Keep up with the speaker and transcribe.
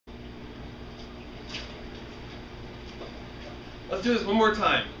Let's do this one more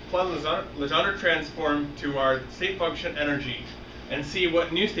time. Apply the Legendre transform to our state function energy and see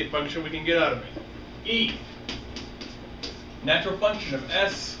what new state function we can get out of it. E, natural function of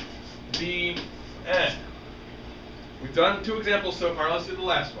S, V, N. We've done 2 examples so far. Let's do the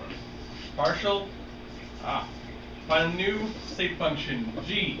last one. Partial, find a new state function,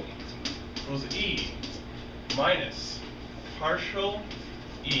 G equals E minus partial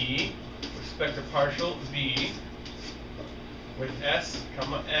E with respect to partial V with S,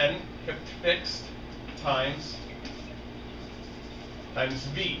 comma, N kept fixed times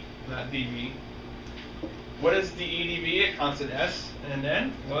V, not dV. What is dE dV? A constant S and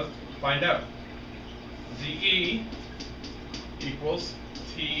N? Let's find out. dE equals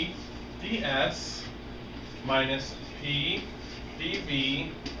T ds minus P dV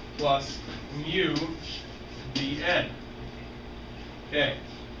plus mu dN. Okay,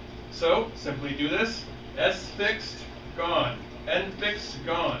 so simply do this. S fixed, gone. N fixed,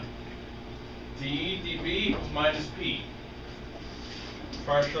 gone. dE dV equals minus P.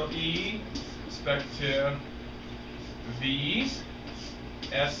 Partial E respect to V,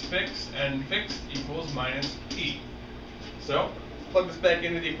 S fixed, N fixed equals minus P. So, plug this back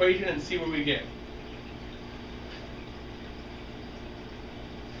into the equation and see what we get.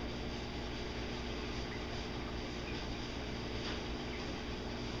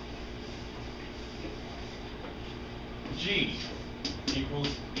 G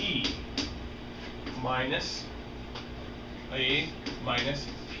equals E minus A minus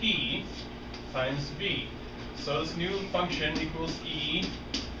P times V. So this new function equals E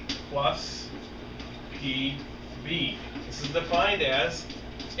plus PV. This is defined as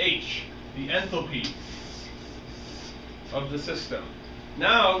H, the enthalpy of the system.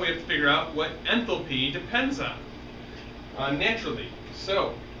 Now we have to figure out what enthalpy depends on naturally.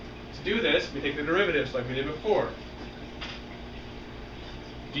 So to do this, we take the derivatives like we did before.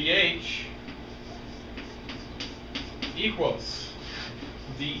 dH equals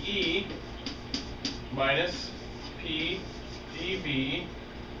dE minus P dV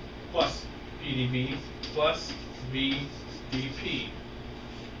plus PdV plus V dP.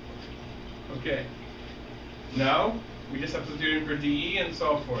 Okay. Now we just substitute in for dE and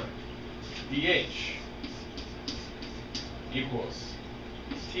solve for it. dH equals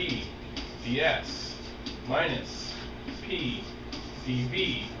T ds minus P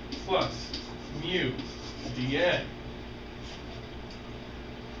dV plus mu dN.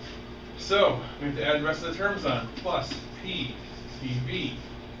 So we have to add the rest of the terms on. Plus P dV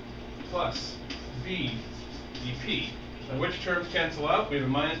plus V dP. Now which terms cancel out? We have a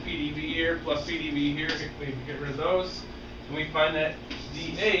minus P dV here, plus P dV here. We get rid of those. And we find that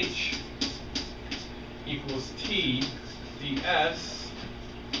dH equals T ds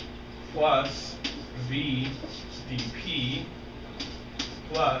plus V dP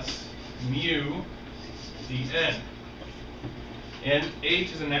plus mu dN. And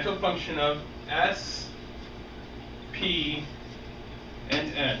H is a natural function of S, P,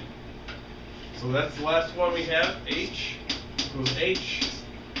 and N. So that's the last one we have. H equals H,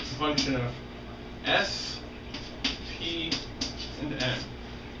 it's a function of S, P, and N.